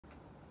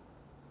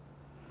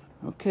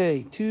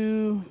Okay,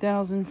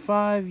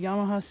 2005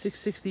 Yamaha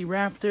 660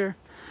 Raptor.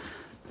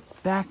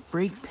 Back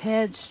brake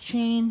pads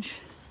change.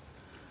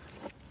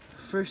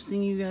 First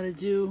thing you gotta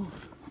do,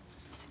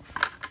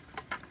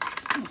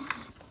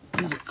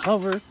 use a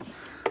cover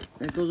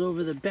that goes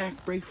over the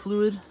back brake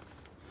fluid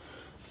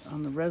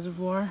on the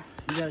reservoir.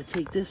 You gotta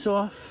take this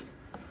off.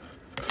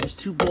 There's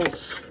two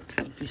bolts,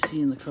 if you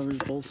see in the covers,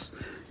 bolts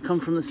come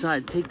from the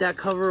side. Take that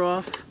cover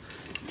off,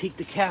 take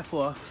the cap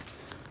off,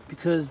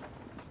 because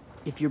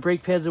if your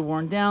brake pads are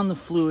worn down, the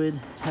fluid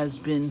has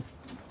been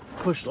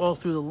pushed all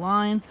through the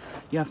line.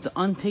 You have to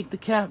untake the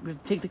cap,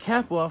 take the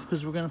cap off,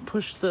 because we're going to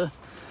push the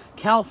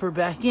caliper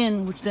back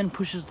in, which then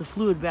pushes the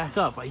fluid back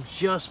up. I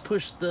just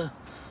pushed the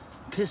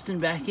piston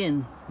back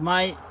in.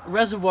 My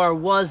reservoir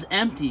was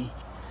empty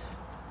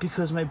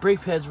because my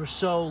brake pads were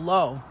so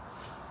low.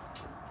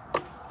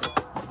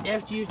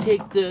 After you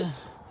take the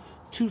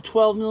two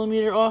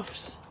 12mm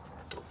offs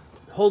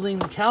holding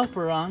the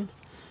caliper on,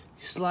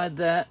 you slide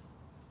that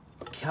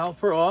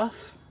caliper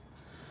off,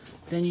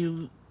 then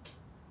you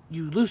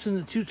loosen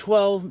the two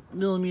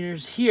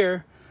 12mm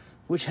here,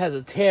 which has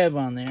a tab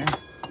on there.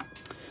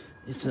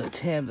 It's a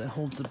tab that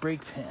holds the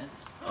brake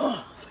pads.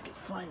 Oh, if I can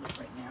find it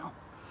right now.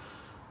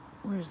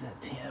 Where's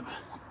that tab?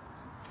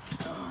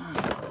 Oh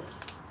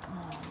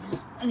man.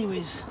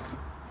 Anyways,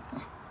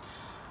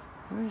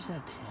 where's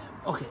that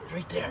tab? Okay, it's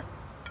right there.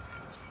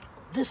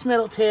 This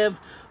metal tab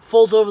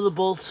folds over the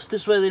bolts.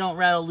 This way they don't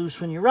rattle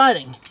loose when you're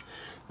riding.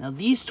 Now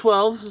these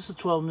 12s, this is a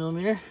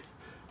 12mm,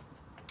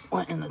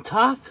 went in the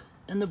top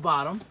and the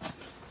bottom.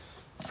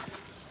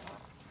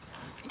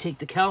 Take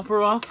the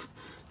caliper off,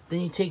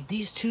 then you take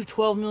these two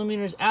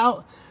 12mm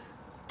out,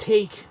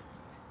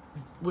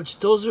 which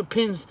those are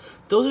pins,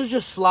 those are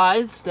just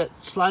slides that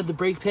slide the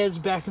brake pads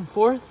back and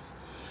forth.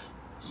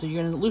 So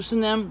you're gonna loosen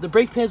them, the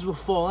brake pads will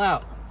fall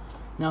out.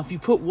 Now if you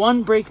put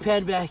one brake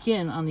pad back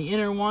in on the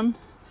inner one,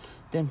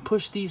 then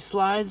push these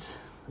slides,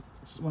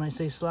 when I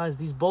say slides,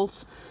 these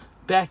bolts,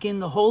 back in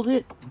to hold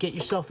it, get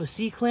yourself a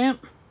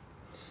C-clamp,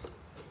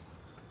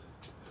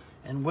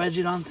 and wedge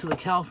it onto the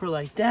caliper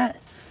like that,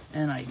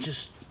 and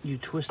you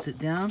twist it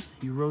down,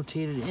 you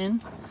rotate it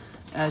in.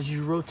 As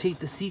you rotate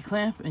the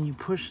C-clamp and you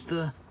push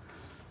that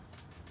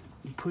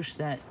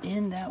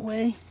in that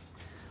way,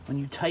 when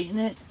you tighten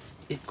it,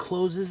 it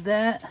closes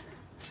that,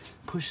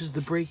 pushes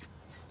the brake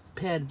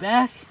pad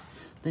back.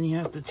 Then you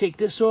have to take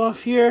this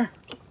off here.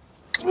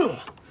 Ugh.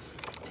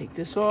 Take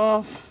this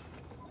off.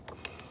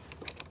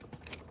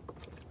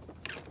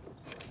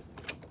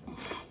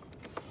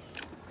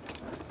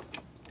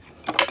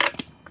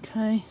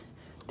 Okay,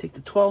 take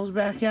the 12s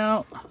back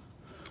out.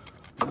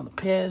 Now the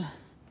pad.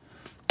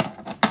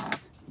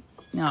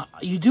 Now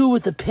you do it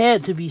with the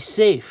pad to be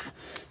safe,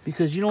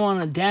 because you don't want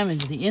to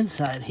damage the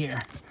inside here.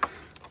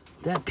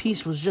 That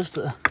piece was just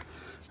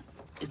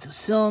it's a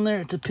cylinder,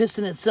 it's a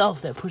piston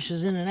itself that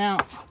pushes in and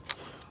out,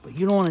 but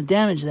you don't want to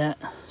damage that.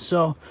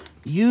 So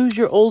use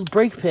your old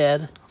brake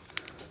pad.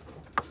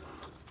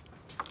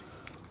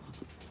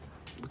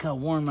 Look how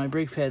worn my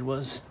brake pad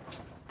was.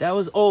 That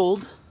was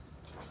old,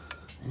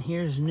 and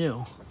here's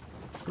new.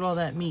 Look at all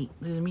that meat.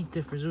 There's a meat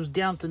difference. It was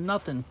down to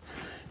nothing.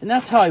 And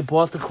that's how I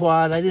bought the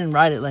quad. I didn't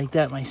ride it like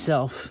that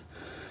myself.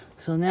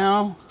 So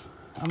now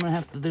I'm gonna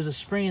have to, there's a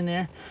spring in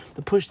there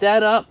to push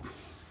that up,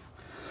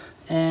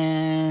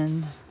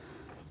 and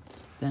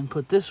then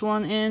put this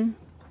one in,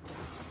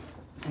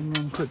 and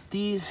then put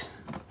these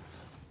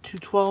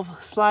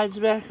 212 slides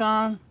back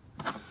on,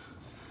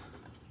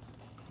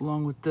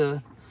 along with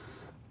the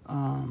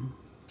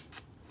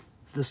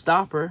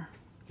stopper.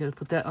 You gotta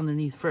put that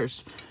underneath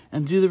first,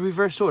 and do the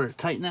reverse order.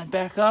 Tighten that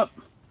back up,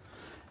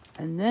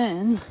 and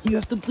then you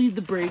have to bleed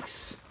the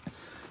brakes,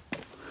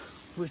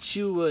 which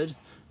you would,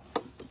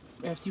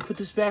 after you put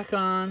this back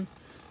on,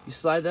 you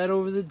slide that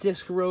over the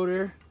disc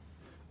rotor,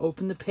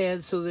 open the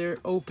pads so they're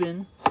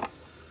open,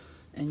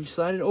 and you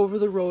slide it over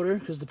the rotor,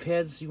 because the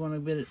pads, you want to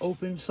get it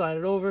open, slide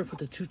it over, put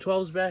the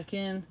 212s back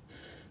in.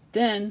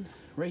 Then,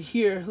 right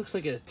here, it looks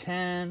like a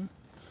 10mm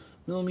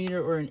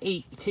or an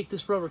 8. You take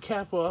this rubber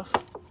cap off,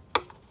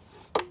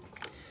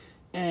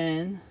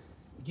 and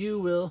you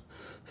will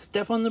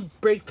step on the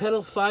brake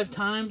pedal 5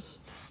 times,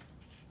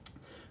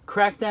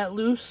 crack that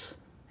loose,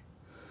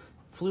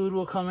 fluid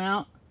will come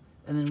out,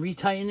 and then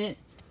retighten it,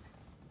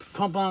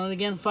 pump on it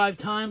again 5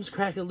 times,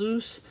 crack it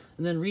loose,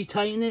 and then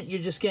retighten it.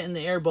 You're just getting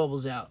the air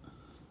bubbles out.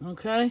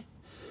 Okay?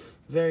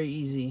 Very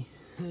easy.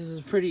 This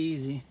is pretty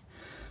easy.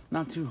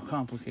 Not too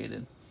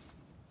complicated.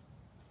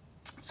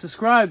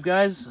 Subscribe,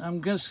 guys.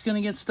 I'm just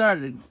gonna get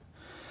started.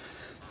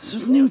 This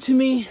is new to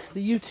me,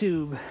 the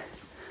YouTube.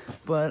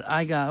 But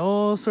I got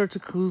all sorts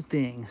of cool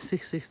things.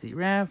 660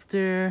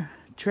 Raptor,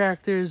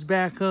 tractors,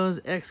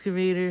 backhoes,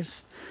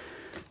 excavators.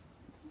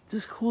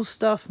 Just cool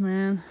stuff,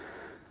 man.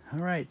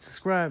 Alright,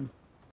 subscribe.